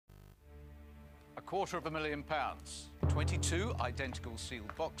£250,000. 22 identical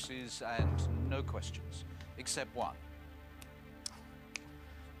sealed boxes and no questions, except one.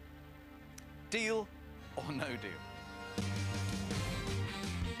 Deal or no deal?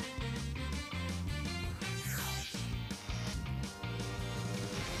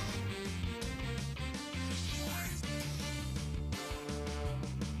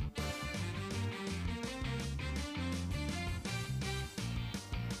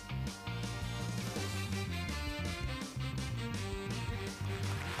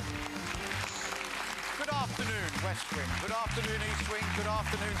 Good afternoon, West Wing. Good afternoon, East Wing. Good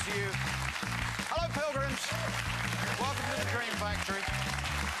afternoon to you. Hello, pilgrims. Welcome to the Dream Factory.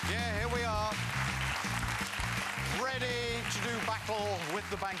 Yeah, here we are. Ready to do battle with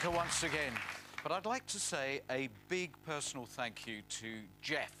the banker once again. But I'd like to say a big personal thank you to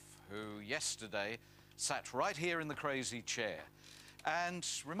Jeff, who yesterday sat right here in the crazy chair and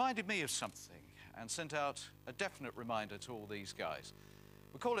reminded me of something and sent out a definite reminder to all these guys.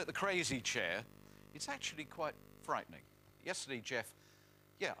 We call it the crazy chair. It's actually quite frightening. Yesterday, Jeff,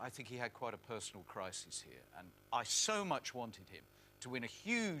 yeah, I think he had quite a personal crisis here, and I so much wanted him to win a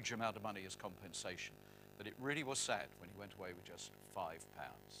huge amount of money as compensation that it really was sad when he went away with just £5.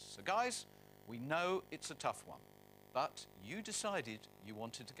 So, guys, we know it's a tough one, but you decided you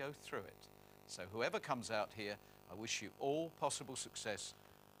wanted to go through it. So whoever comes out here, I wish you all possible success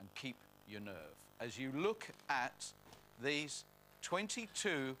and keep your nerve as you look at these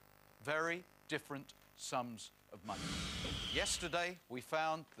 22 very different sums of money. Yesterday, we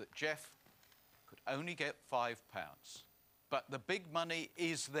found that Jeff could only get £5, but the big money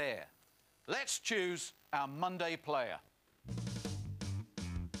is there. Let's choose our Monday player.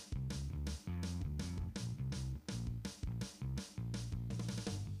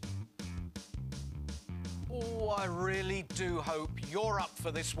 Oh, I really do hope you're up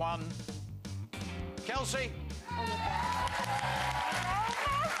for this one. Kelsey?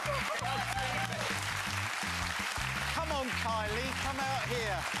 Come on, Kylie, come out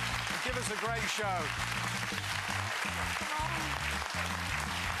here and give us a great show.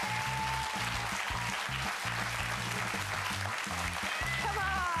 Come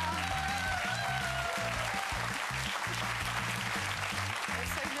on! I'm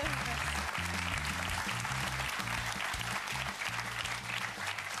so nervous.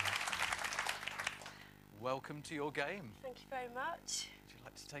 Welcome to your game. Thank you very much. Would you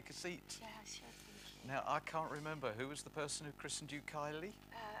like to take a seat? Yeah, sure, thank you. Now, I can't remember. Who was the person who christened you Kylie?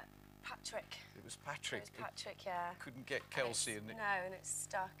 Patrick. It was Patrick. It was Patrick, yeah. Couldn't get Kelsey in it. No, and it's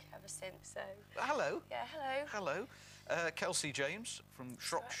stuck ever since, so... Hello. Yeah, hello. Hello. Kelsey James from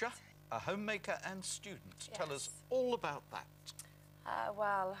Shropshire, correct. a homemaker and student. Yes. Tell us all about that.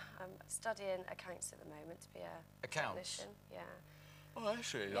 Well, I'm studying accounts at the moment to be a Accounts? technician. Yeah. Oh, I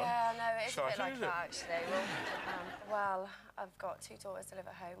see. Yeah, no, it is a bit Exciting, like isn't it? that, actually. Well, I've got two daughters to live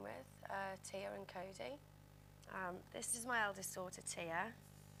at home with, Tia and Cody. This is my eldest daughter, Tia.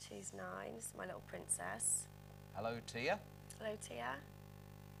 She's 9. This is my little princess. Hello, Tia. Hello, Tia.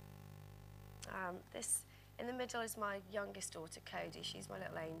 This in the middle is my youngest daughter, Cody. She's my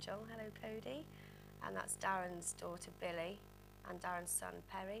little angel. Hello, Cody. And that's Darren's daughter, Billy, and Darren's son,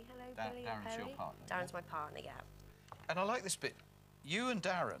 Perry. Hello, Billy and Darren's Perry. your partner? Darren's my partner, yeah. And I like this bit. You and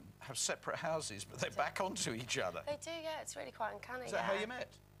Darren have separate houses, but they're back onto each other. They do, yeah. It's really quite uncanny. Is that how you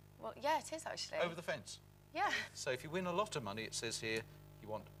met? Well, yeah, it is actually. Over the fence? Yeah. So if you win a lot of money, it says here, you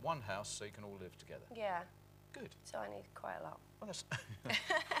want one house so you can all live together. Yeah. Good. So I need quite a lot. Well, that's,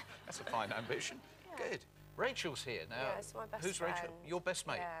 that's a fine ambition. Yeah. Good. Rachel's here now. Yeah, it's my best Who's Rachel? friend. Your best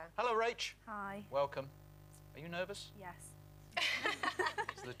mate? Yeah. Hello, Rach. Hi. Welcome. Are you nervous? Yes.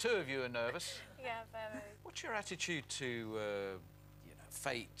 So the two of you are nervous. Yeah, very. What's your attitude to, you know,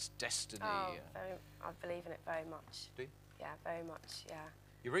 fate, destiny? Oh, I believe in it very much. Do you? Yeah, very much, yeah.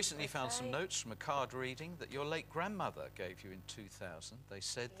 You recently found some Okay. notes from a card reading that your late grandmother gave you in 2000. They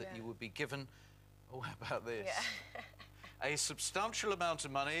said that Yeah. you would be given, oh, how about this? Yeah. A substantial amount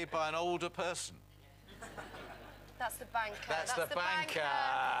of money by an older person. That's the banker. That's the banker.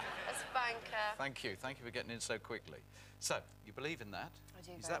 That's the banker. Thank you. Thank you for getting in so quickly. So, you believe in that? I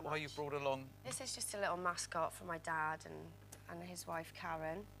do Is very that why you much. brought along... This is just a little mascot for my dad and his wife,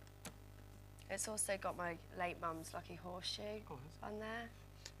 Karen. It's also got my late mum's lucky horseshoe on there.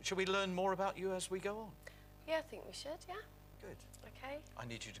 Shall we learn more about you as we go on? Yeah, I think we should, yeah. Good. OK. I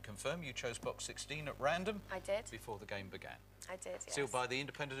need you to confirm you chose box 16 at random. I did. Before the game began. I did, yes. Sealed by the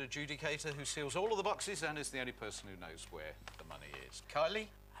independent adjudicator who seals all of the boxes and is the only person who knows where the money is. Kylie,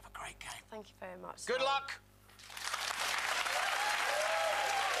 have a great game. Thank you very much. Good luck!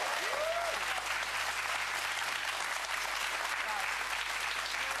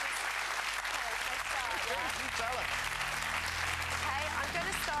 Tell us. Okay, I'm going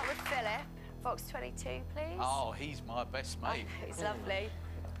to start with Philip. Box 22, please. Oh, he's my best mate. He's lovely.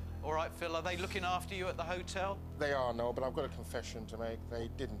 All right, Phil, are they looking after you at the hotel? They are, Noel, but I've got a confession to make. They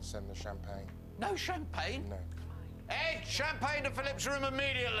didn't send the champagne. No champagne? No. Ed, champagne to Philip's room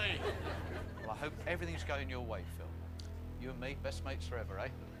immediately! Well, I hope everything's going your way, Phil. You and me, best mates forever, eh?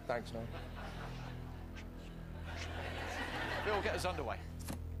 Thanks, Noel. Phil, get us underway.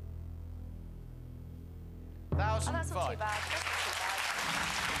 Oh, that's not too bad. That's not too bad.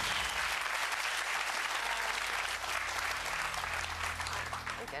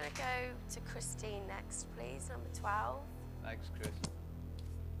 I'm going to go to Christine next, please, number 12. Thanks, Chris.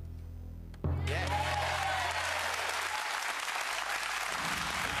 Yeah.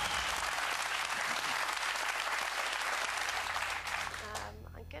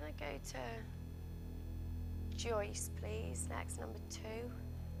 I'm going to go to Joyce, please, next, number 2.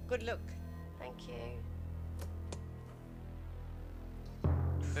 Good luck. Thank you.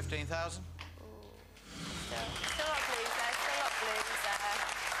 15,000? Still got blues there, still got blues there.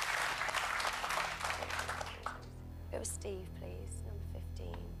 Go with Steve, please, number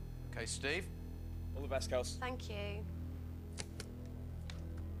 15. OK, Steve. All the best, Kels. Thank you.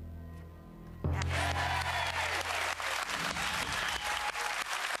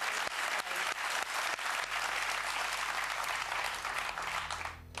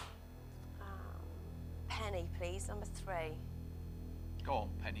 Penny, please, number 3. Go on,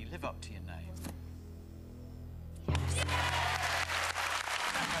 Penny, live up to your name.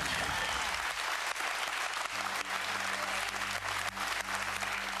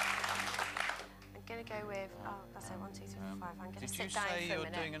 I'm going to go with, that's it, 1, 2, 3, 4, 5. I'm going to Did sit you down say for a you're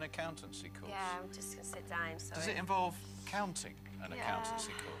minute. doing an accountancy course? Yeah, I'm just going to sit down, sorry. Does it involve counting an Yeah.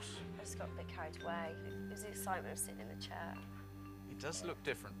 accountancy course? I just got a bit carried away. It was the excitement of sitting in the chair. It does look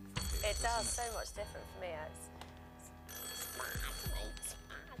different from here, It does, doesn't so much different for me. It's mad, mate, it's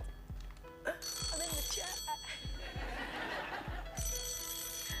mad. I'm in the chair.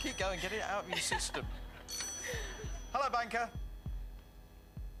 Keep going, get it out of your system. Hello, banker.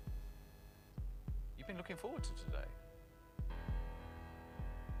 You've been looking forward to today.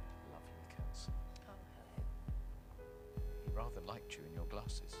 Lovely, Kels. Oh, hello. He rather liked you in your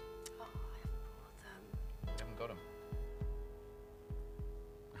glasses. Oh, I haven't brought them. You haven't got them.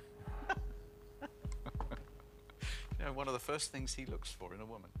 You know, one of the first things he looks for in a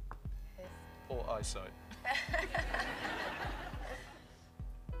woman. Yes. Poor eyesight.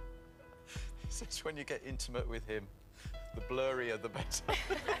 He says when you get intimate with him, the blurrier the better.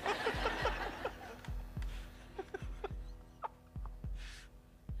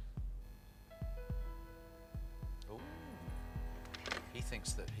 Ooh. He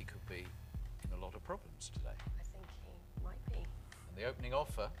thinks that he could be in a lot of problems today. I think he might be. And the opening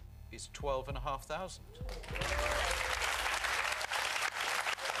offer is 12,500.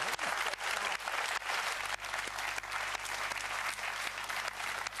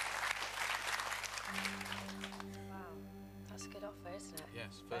 Wow, that's a good offer, isn't it?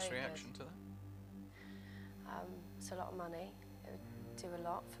 Yes, first Very reaction good. to that? It's a lot of money. It would do a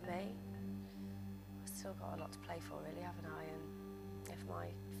lot for me. I've still got a lot to play for, really, haven't I? And if my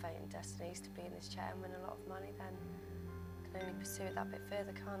fate and destiny is to be in this chair and win a lot of money, then I can only pursue it that bit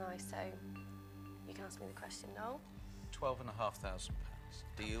further, can't I? So you can ask me the question, Noel. £12,500.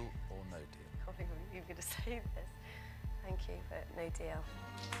 Deal or no deal? I think you were going to say this. Thank you, but no deal.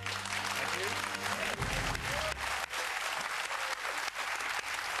 Thank you.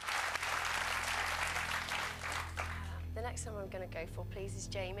 The next one I'm going to go for, please, is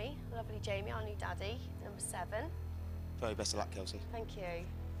Jamie. Lovely Jamie, our new daddy, number 7. Very best of luck, Kelsey. Thank you.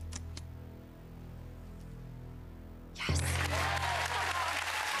 Yes!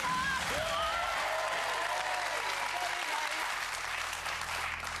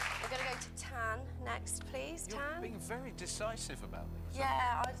 We're going to go to Tan next, please. You're Tan? being very decisive about these.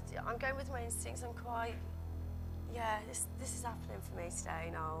 Yeah, I'm going with my instincts. I'm quite... Yeah, this is happening for me today,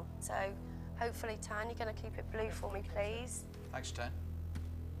 Noel. So, hopefully, Tan, you're going to keep it blue for me, please. Thanks, Tan.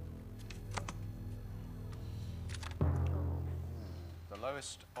 The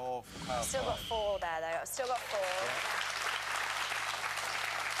lowest of the power I've still got 4 there, though. I've still got 4.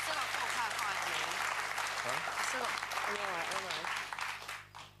 Still got 4 power 5, I mean. Sorry? I've still got... I'm all right, am I?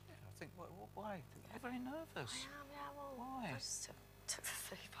 Yeah, I think, why? You're very nervous. Yeah, well... Why? I just took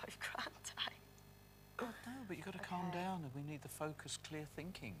the 35 grand day. God, no, but you've got to calm down and we need the focused, clear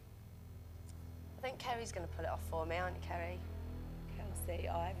thinking. I think Kerry's going to pull it off for me, aren't you, Kerry? Kelsey,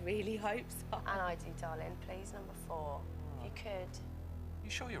 I really hope so. And I do, darling. Please, number 4. If you could. You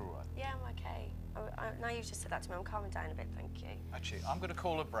sure you're all right? Yeah, I'm okay. Now you've just said that to me, I'm calming down a bit, thank you. Actually, I'm going to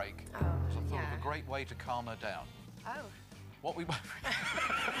call a break. Oh, 'cause I thought yeah. of a great way to calm her down. Oh, What we...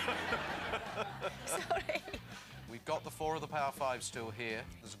 sorry. We've got the 4 of the Power 5 still here.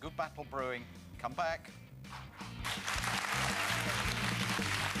 There's a good battle brewing. Come back.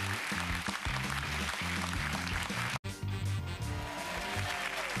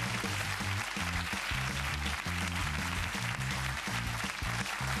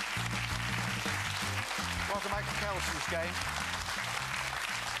 Welcome back to Kelsey's game.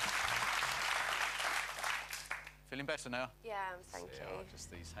 Feeling better now? Yeah, thank you. Yeah,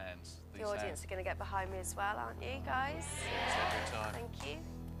 just these hands. The audience are going to get behind me as well, aren't you, guys? Every time. Thank you.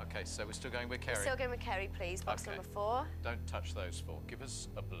 Okay, so we're still going with Kerry. Still going with Kerry, please. Box Okay. number 4. Don't touch those 4. Give us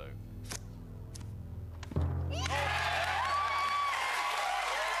a blue.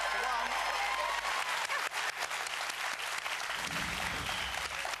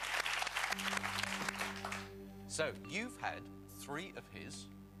 So, you've had 3 of his,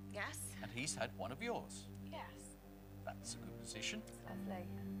 Yes. and he's had 1 of yours. Yes. That's a good position. It's lovely.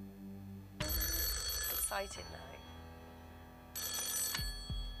 Excited now.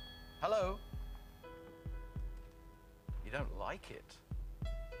 Hello? You don't like it?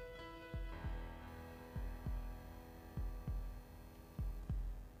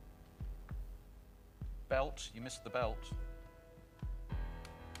 Belt, you missed the belt.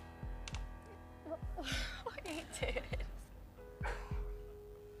 What are you doing?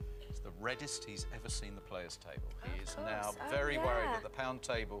 It's the reddest he's ever seen the players' table. He Of is course. now Oh, very worried yeah. that the pound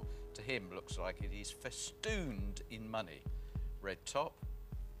table, to him, looks like it is festooned in money. Red top,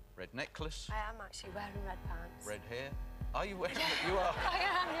 red necklace, I am actually wearing red pants. red hair. Are you wearing it? You are. I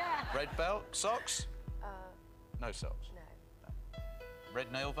am, yeah. Red belt, socks? No socks. No.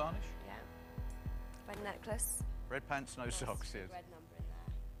 Red nail varnish? Yeah. Red necklace. Red pants, no socks. Yes. Red number in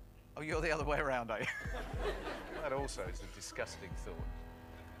there. Oh, you're the other way around, are you? That also is a disgusting thought.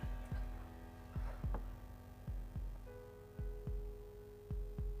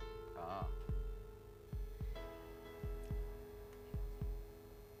 Ah.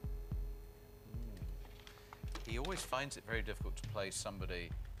 He always finds it very difficult to play somebody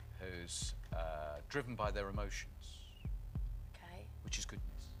who's driven by their emotions, Okay. which is good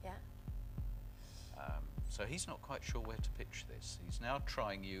news. Yeah. So he's not quite sure where to pitch this. He's now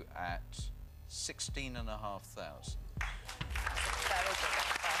trying you at 16,500. Very good offer.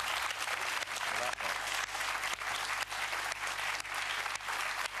 For that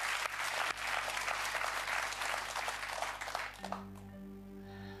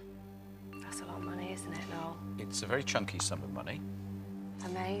one. That's a lot of money, isn't it, Noel? It's a very chunky sum of money.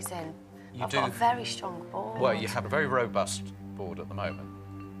 Amazing. You I've do- got a very strong board. Well, you have a very robust board at the moment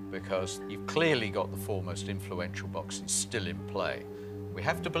because you've clearly got the 4 most influential boxes still in play. We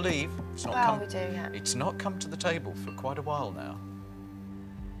have to believe it's not Well, we do, yeah. It's not come to the table for quite a while now.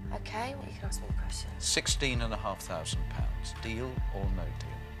 Okay, well, you can ask me a question. £16,500. Deal or no deal?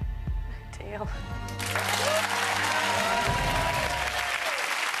 Deal.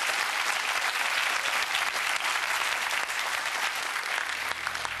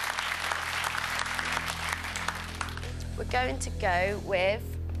 We're going to go with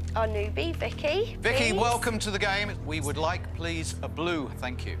our newbie, Vicky. Vicky, please. welcome to the game. We would like, please, a blue.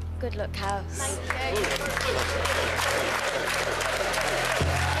 Thank you. Good luck, Cal. Thank you.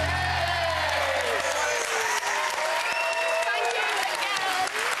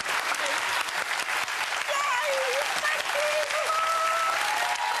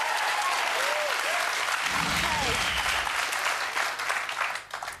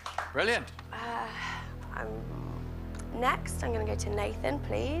 Brilliant. Next, I'm going to go to Nathan,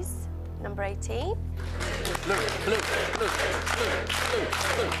 please. Number 18. Blue.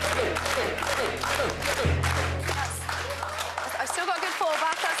 I've still got a good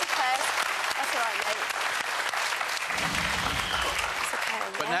fallback, that's okay. That's all right, mate. It's okay,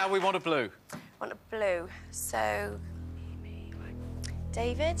 But yeah? now we want a blue. Want a blue. So,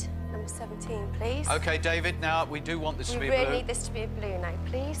 David, number 17, please. OK, David, now we do want this We to be a really blue. need this to be a blue now,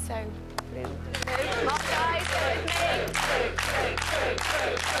 please. So, blue. Come on, guys, go with me.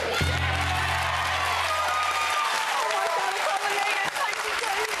 Oh my God, I can't believe it. Thank you,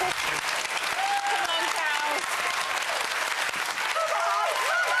 David. Come on, Cal.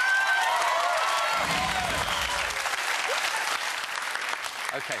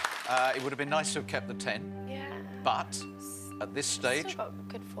 OK, it would have been nice to have kept the 10, Yeah. but at this stage, Still got a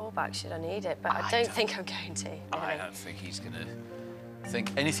good fallback should I need it, but I don't think I'm going to. I really. don't think he's going to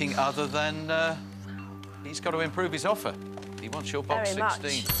think anything other than he's got to improve his offer. He wants your box Very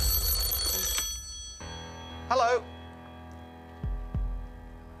 16. much. Hello.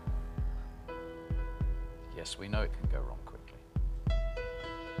 know it can go wrong quickly.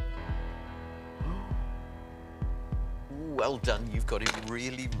 Ooh, well done. You've got him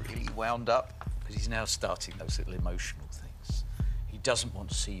really, really wound up because he's now starting those little emotional things. He doesn't want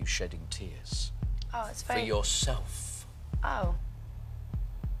to see you shedding tears. Oh, it's For very... yourself. Oh.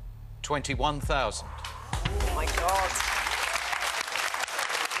 21,000. Oh, my God.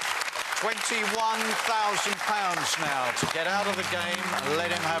 £21,000 now to get out of the game and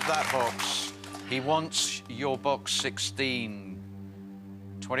let him have that box. He wants your box 16.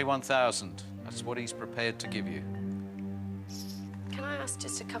 21,000. That's what he's prepared to give you. Can I ask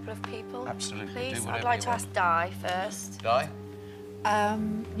just a couple of people? Absolutely. Please? Do whatever I'd like you to want. ask Di first. Di?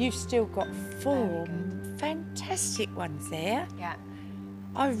 You've still got 4 fantastic ones there. Yeah.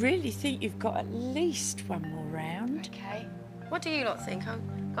 I really think you've got at least one more round. OK. What do you lot think? I've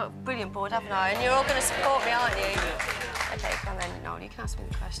got a brilliant board, haven't I? And you're all going to support me, aren't you? OK, come on then. Noel, you can ask me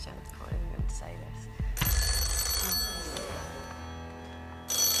the question. I'm not even going to say this.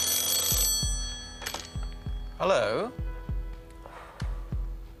 Hello?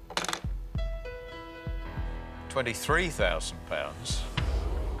 £23,000.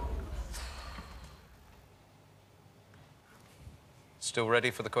 Still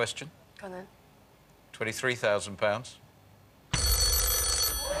ready for the question? Go on then. £23,000.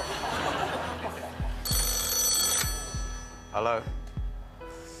 Hello?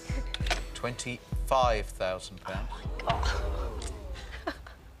 £25,000.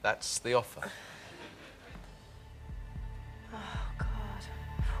 That's the offer. Oh, God.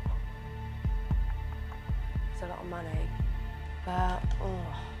 It's a lot of money. But,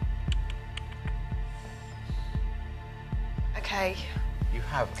 oh. OK. You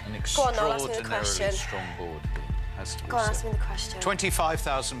have an Go on, Noel, ask me the extraordinarily question. strong board here, has to be Go on, said. ask me the question.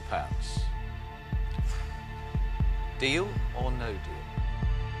 £25,000. Deal or no deal?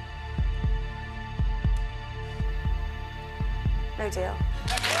 No deal.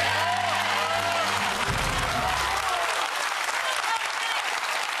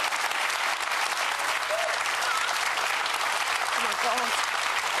 Oh, my God.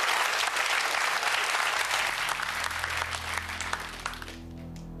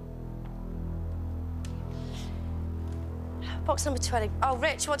 Box number 20. Oh,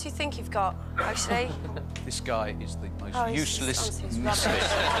 Rich, what do you think you've got, actually? This guy is the most Oh, he's useless honestly, he's misfit.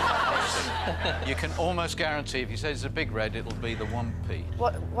 rubbish. You can almost guarantee if he says it's a big red, it'll be the 1p.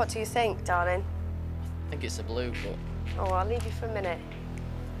 What do you think, darling? I think it's a blue, but... Oh, I'll leave you for a minute.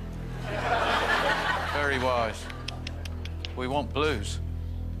 Very wise. We want blues.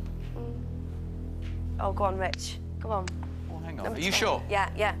 Oh, go on, Rich. Go on. Oh, hang on. Number Are you 20. sure? Yeah,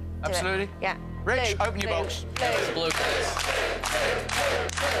 yeah. Do it. Absolutely? Yeah. Rich, Blue, open your blue, box. blue. It's blue, please.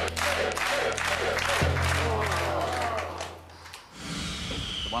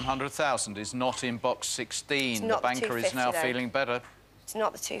 The 100,000 is not in box 16. It's The not the banker is 250 now though. feeling better. It's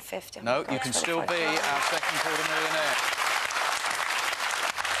not the 250. No, Oh, God, you can still be 25,000. our second quarter millionaire.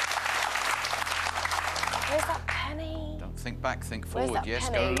 Where's that penny? Don't think back, think Where's forward. that Yes,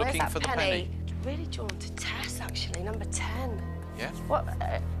 penny? go Where's looking that for the penny? penny. Really drawn to Tess, actually, number 10. Yeah? What?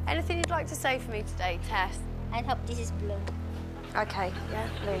 Anything you'd like to say for me today, Tess? I hope this is blue. Okay, yeah,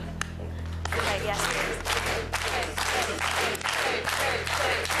 blue. Okay, yes,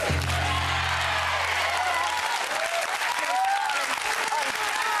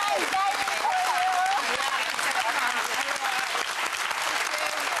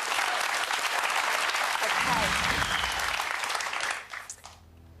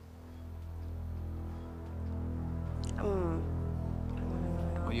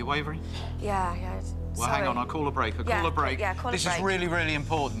 Are you wavering? Yeah, yeah. Well, hang on, I'll call a break. I'll Yeah, call a break. yeah, call a this break. is really, really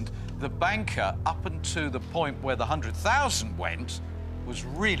important. The banker, up until the point where the 100,000 went, was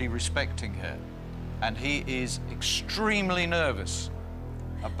really respecting her. And he is extremely nervous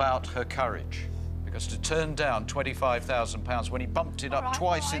about her courage. Because to turn down £25,000 when he bumped it up right,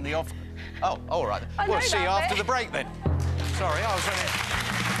 twice all in right. the offer... Oh, all right. I We'll know see you that after bit. the break, then. Sorry, I was only...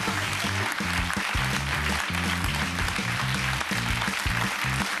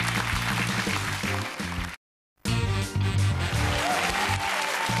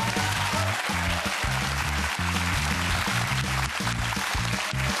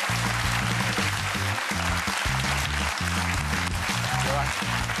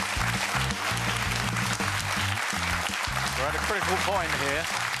 We're at a critical point here.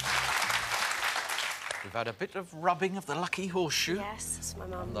 We've had a bit of rubbing of the lucky horseshoe. Yes, that's my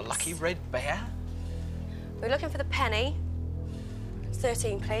mum. And the lucky red bear. We're looking for the penny.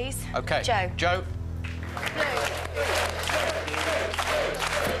 13, please. OK. Joe. Joe.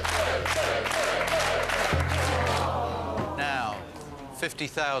 Now,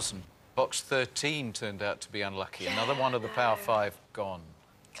 50,000. Box 13 turned out to be unlucky. Another one of the Power 5 gone.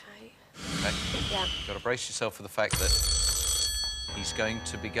 Okay. Okay. Yeah. You've got to brace yourself for the fact that he's going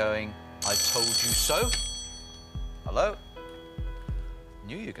to be going, I told you so. Hello?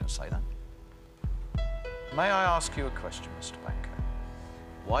 Knew you were going to say that. May I ask you a question, Mr. Banker?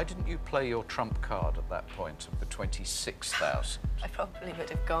 Why didn't you play your trump card at that point of the 26,000? I probably would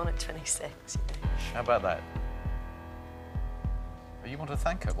have gone at 26. You know. How about that? You want to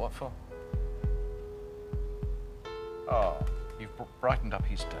thank her? What for? Oh, you've brightened up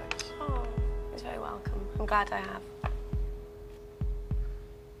his day. Oh, he's very welcome. I'm glad I have.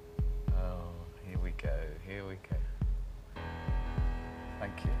 Oh, here we go, here we go.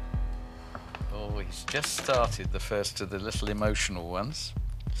 Thank you. Oh, he's just started the first of the little emotional ones.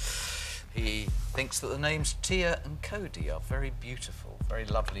 He thinks that the names Tia and Cody are very beautiful, very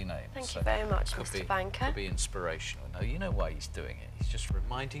lovely names. Thank you very much, could Mr. be, Banker. Could be inspirational. No, you know why he's doing it. He's just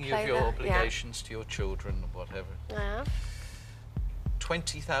reminding you of Play your that, obligations to your children and whatever. I have.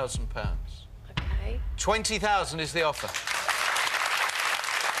 £20,000. Okay. 20,000 is the offer.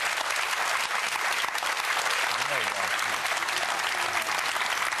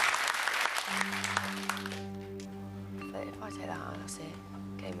 But if I take that out, that's it.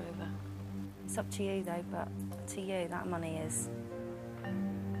 Game over. It's up to you, though, but to you, that money is...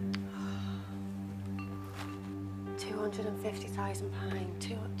 £250,000. Do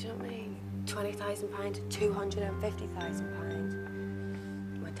you know what I mean? £20,000 to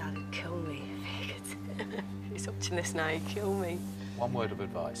 £250,000. My dad would kill me if he could. He's watching this now, he'd kill me. One word of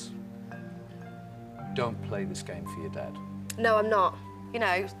advice. Don't play this game for your dad. No, I'm not. You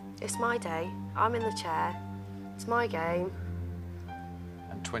know, it's my day. I'm in the chair. It's my game.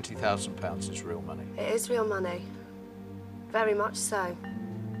 And £20,000 is real money. It is real money. Very much so.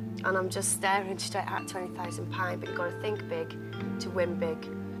 And I'm just staring straight at £20,000, but you've got to think big to win big.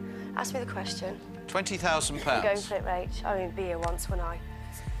 Ask me the question. £20,000. I'm going for it, Rach. I won't be here once when I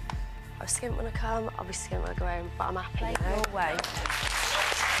was skint when I come, I'll be skint when I go home, but I'm happy. No way.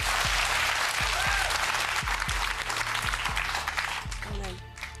 Come on.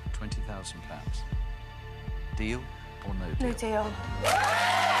 £20,000. Deal or no deal? No deal.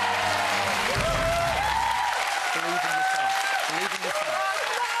 Believe in yourself. Believe in yourself.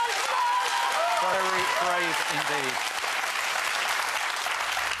 Very brave indeed.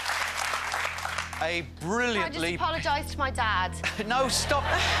 A brilliantly... I just apologise to my dad. No, stop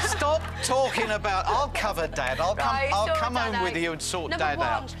talking about... I'll cover Dad. I'll come Dad home with out. you and sort Number Dad one,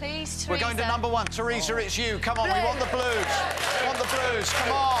 out. please, We're going to Teresa. number one. Teresa, it's you. Come on, we Blue. want the blues. We want the blues.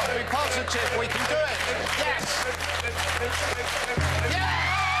 Come on, be positive. We can do it. Yes. Yeah!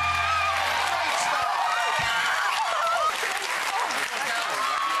 Great start.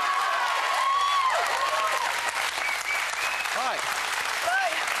 Right.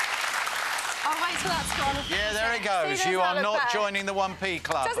 I'll wait till that's gone. Yeah, there it goes. See, You doesn't are that look not better? joining the 1p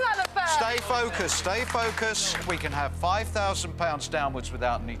club. Doesn't that look better? Stay focused, stay focused. We can have £5,000 downwards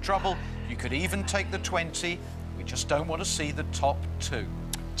without any trouble. You could even take the 20. We just don't want to see the top two.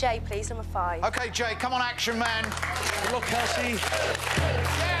 Jay, please, number 5. OK, Jay, come on, action man. Good luck, Kelsey. Yeah,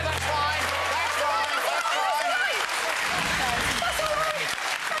 that's fine. That's fine. That's fine.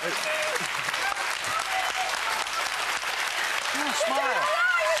 Oh, smile.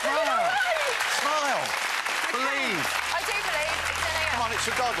 Smile. Smile. Believe. I do believe. Come on, it's a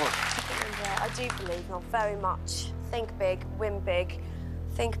goggle. Yeah, I do believe, not very much. Think big, win big.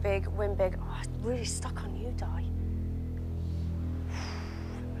 Think big, win big. Oh, I'm really stuck on you, Di. I'm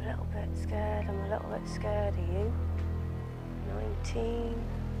a little bit scared. I'm a little bit scared of you. 19,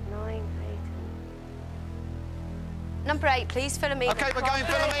 9, 8. Number 8, please, Philomena. OK, we're going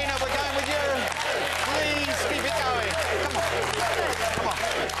Philomena. We're going with you. Please keep it going. Come on. Come on.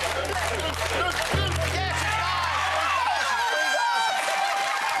 Yes, it's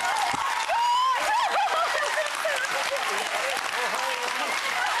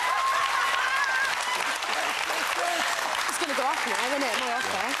It's going to go off now, isn't it, my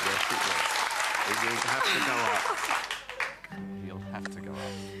offer? You'll have to go up. You'll have to go up.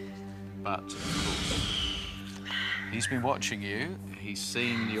 But, of course, he's been watching you. He's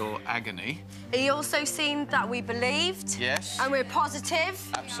seen your agony. He also seen that we believed. Yes. And we're positive.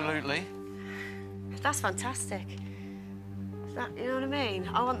 Absolutely. That's fantastic. That, you know what I mean?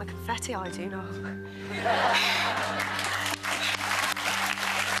 I want the confetti, I do not.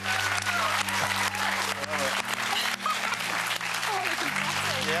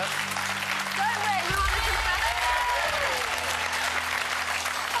 Yeah. Don't wait, we want the confetti.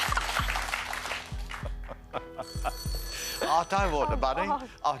 I don't want the money. God.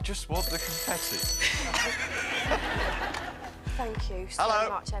 I just want the confetti. Thank you so Hello.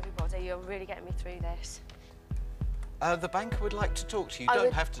 much, everybody. You're really getting me through this. The banker would like to talk to you. You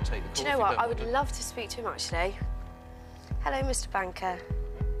don't have to take the call. Do you know what? I would love to speak to him, actually. Hello, Mr. Banker.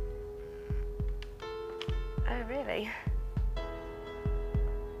 Oh, really?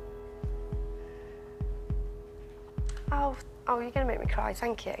 Oh, you're going to make me cry.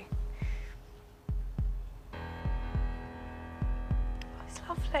 Thank you. Oh, it's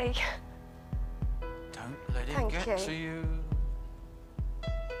lovely. Don't let him Thank get you. to you.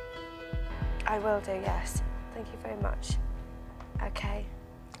 I will do, yes. Thank you very much. Okay.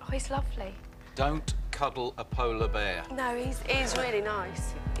 Oh, he's lovely. Don't cuddle a polar bear. No, he's really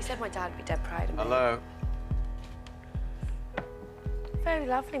nice. He said my dad would be dead proud of me. Hello. Very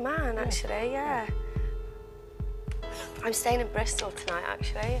lovely man, actually, yeah. I'm staying in Bristol tonight,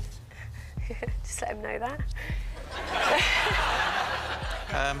 actually. Just let him know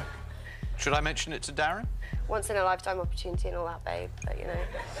that. Should I mention it to Darren? Once in a lifetime opportunity and all that, babe, but you know.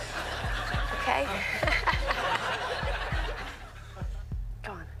 Okay?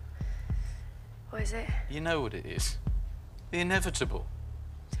 Go on. What is it? You know what it is. The inevitable.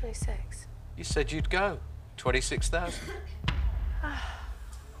 26. You said you'd go. 26,000.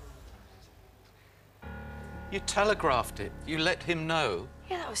 You telegraphed it. You let him know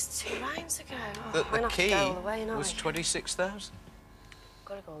Yeah, that was 2 rounds ago. Oh, that I'm the gonna have to key go all the way, aren't was I? 26,000.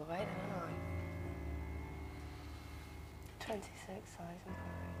 Gotta go all the way then, haven't I? 26,000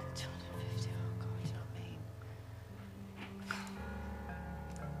 to 250. Oh, God, do you know what I mean?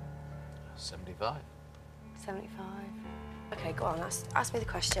 75. 75. Okay, go on, ask me the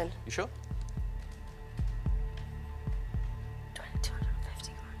question. You sure?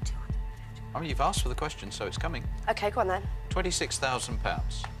 250, 250. I mean, you've asked for the question, so it's coming. Okay, go on then.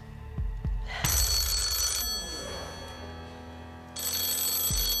 £26,000.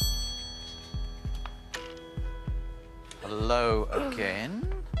 Hello again.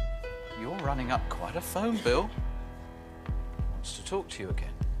 You're running up quite a phone bill. Wants to talk to you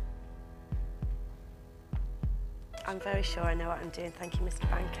again. I'm very sure I know what I'm doing. Thank you, Mr.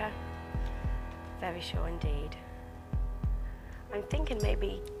 Banker. Very sure indeed. I'm thinking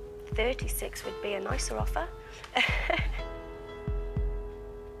maybe 36 would be a nicer offer. I'm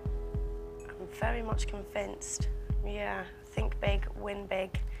very much convinced. Yeah, think big, win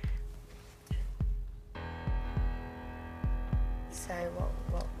big. So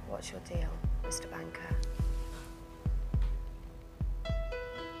what's your deal, Mr. Banker?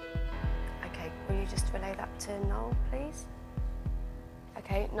 Okay, will you just relay that to Noel, please?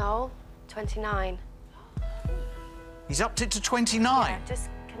 Okay, Noel, 29. He's upped it to 29. Yeah,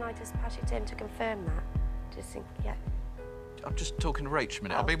 can I just pass you to him to confirm that? Just think, yeah. I'm just talking to Rach a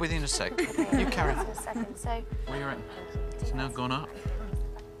minute. I'll be with you in a sec. Okay, You carry in on. a second. So, Where you at? It's now gone up.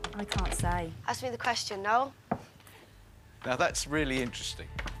 I can't say. ask me the question, Noel. Now, that's really interesting.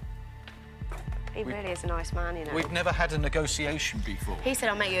 He really is a nice man, you know. We've never had a negotiation before. He said,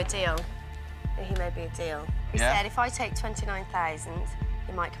 I'll make you a deal. And he made me a deal. He Yeah? said, if I take 29,000,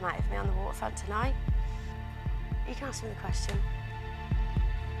 he might come out with me on the waterfront tonight. You can ask me the question.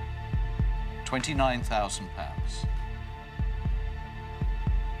 £29,000.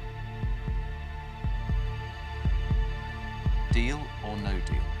 Deal or no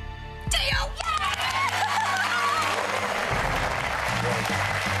deal? Deal!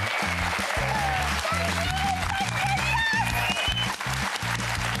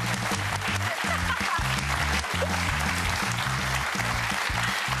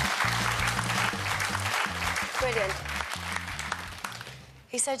 Brilliant.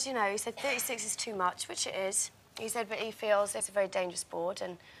 He said, you know, he said 36 is too much, which it is. He said, but he feels it's a very dangerous board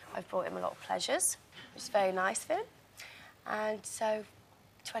and I've brought him a lot of pleasures, which is very nice of him. And so,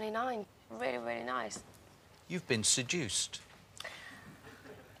 29, really, really nice. You've been seduced.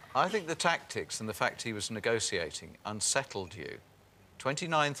 I think the tactics and the fact he was negotiating unsettled you.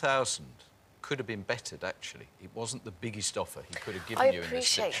 29,000 could have been bettered, actually. It wasn't the biggest offer he could have given you in this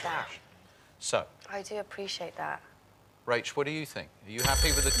appreciate situation. that. So, I do appreciate that. Rach, what do you think? Are you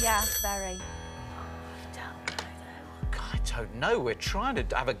happy with the... Yeah, very. I don't know. We're trying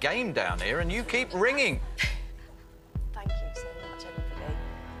to have a game down here and you keep ringing. Thank you so much, everybody.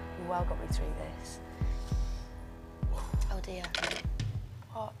 You well got me through this. Oh, dear.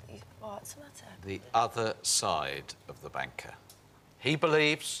 What's the matter? The other side of the banker. He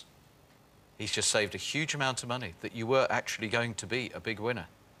believes he's just saved a huge amount of money, that you were actually going to be a big winner.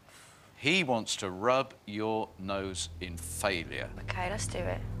 He wants to rub your nose in failure. OK, let's do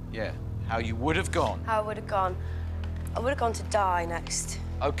it. Yeah, how you would have gone. How I would have gone. I would have gone to Di next.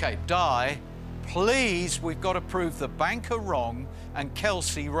 OK, Di, please, we've got to prove the banker wrong and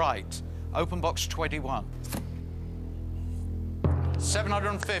Kelsey right. Open box 21.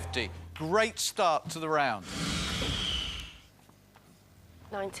 750. Great start to the round.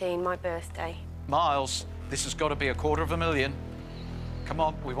 19, my birthday. Miles, this has got to be $250,000. Come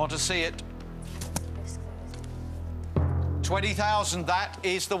on, we want to see it. 20,000, that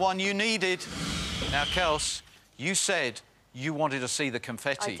is the one you needed. Now, Kels, you said you wanted to see the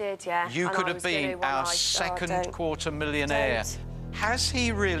confetti. I did, yeah. You And could I have was gonna been when our I- second don't. quarter millionaire. Don't. Has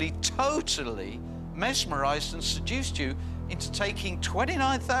he really totally mesmerised and seduced you into taking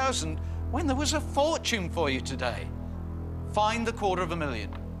 29,000 when there was a fortune for you today? Find the $250,000.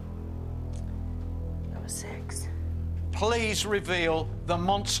 Number 6. Please reveal the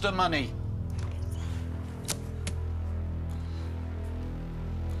monster money.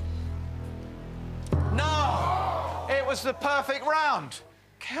 No! It was the perfect round.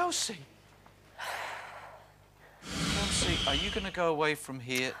 Kelsey. Kelsey, are you going to go away from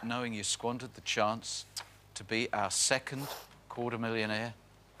here knowing you squandered the chance to be our second quarter millionaire?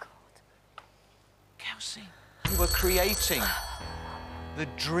 God. Kelsey, you were creating the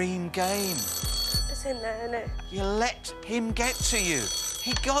dream game. It's in there, isn't it? You let him get to you.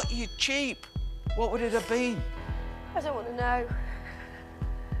 He got you cheap. What would it have been? I don't want to know.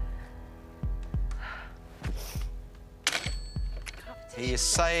 He is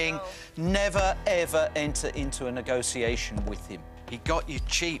saying never, ever enter into a negotiation with him. He got you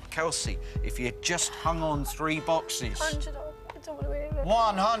cheap, Kelsey. If you had just hung on 3 boxes. 100. I don't want to hear it.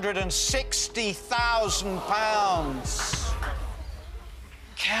 £160,000.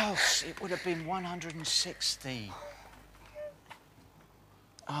 Kels, it would have been 160.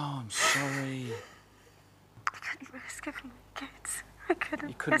 Oh, I'm sorry. I couldn't risk it for my kids. I couldn't.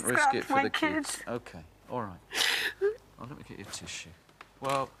 You couldn't risk it for the kids. OK, all right. Oh, let me get your tissue.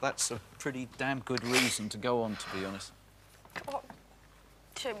 Well, that's a pretty damn good reason to go on, to be honest. Come on.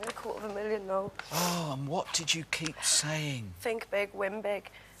 Show me the $250,000, Noel. Oh, and what did you keep saying? Think big, win big.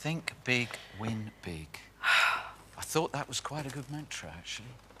 Think big, win big. I thought that was quite a good mantra,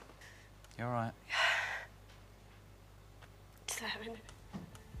 actually. You all right? It's there, isn't it?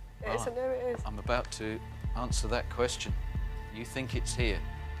 It is, I know it is. I'm about to answer that question. You think it's here,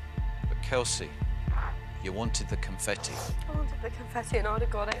 but Kelsey, you wanted the confetti. I wanted the confetti and I'd have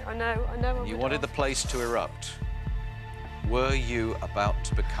got it. I know I You would wanted have. the place to erupt. Were you about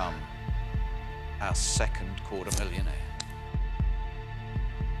to become our second quarter millionaire?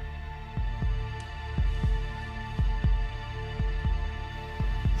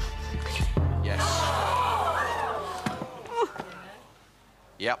 Yes.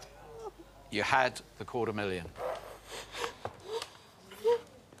 Yep. You had the $250,000.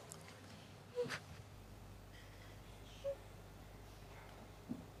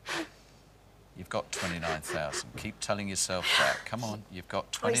 You've got 29,000. Keep telling yourself that. Come on, you've got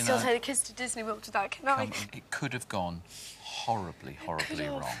I 29. still take the kids to Disney World today, can I? Come on, it could have gone horribly, horribly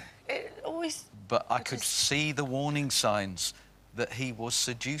wrong. It always... But I could see the warning signs that he was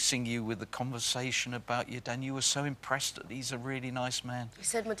seducing you with the conversation about your dad. And you were so impressed that he's a really nice man. He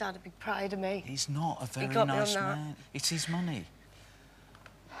said my dad would be proud of me. He's not a very got me on nice that. man. It's his money.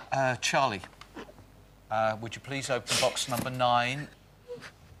 Charlie, would you please open box number 9?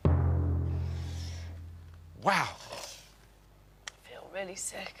 Wow. I feel really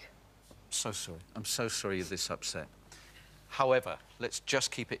sick. So sorry. I'm so sorry you're this upset. However, let's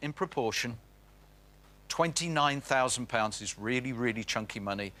just keep it in proportion. £29,000 is really, really chunky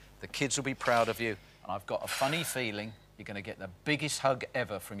money. The kids will be proud of you. And I've got a funny feeling you're going to get the biggest hug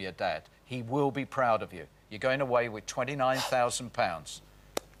ever from your dad. He will be proud of you. You're going away with £29,000.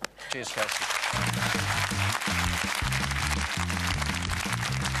 Cheers, Kelsey.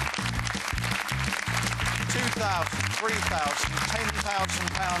 £2,000, £3,000,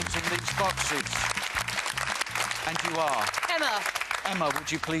 £10,000 in these boxes. And you are? Emma. Emma,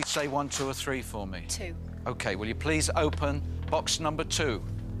 would you please say 1, 2 or 3 for me? 2. OK, will you please open box number 2?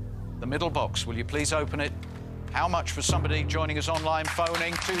 The middle box, will you please open it? How much for somebody joining us online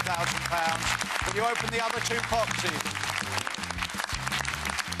phoning? £2,000. Will you open the other 2 boxes?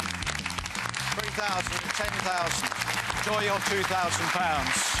 3,000, 10,000. Enjoy your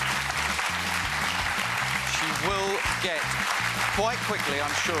 £2,000. She will get quite quickly,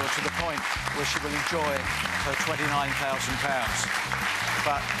 I'm sure, to the point where she will enjoy her £29,000.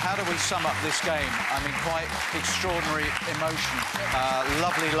 But how do we sum up this game? I mean, quite extraordinary emotion.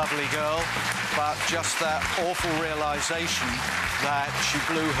 Lovely, lovely girl, but just that awful realisation that she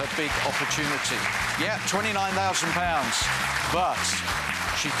blew her big opportunity. Yeah, £29,000, but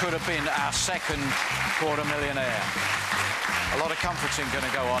she could have been our second quarter millionaire. A lot of comforting going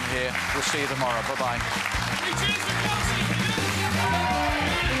to go on here. We'll see you tomorrow. Bye-bye.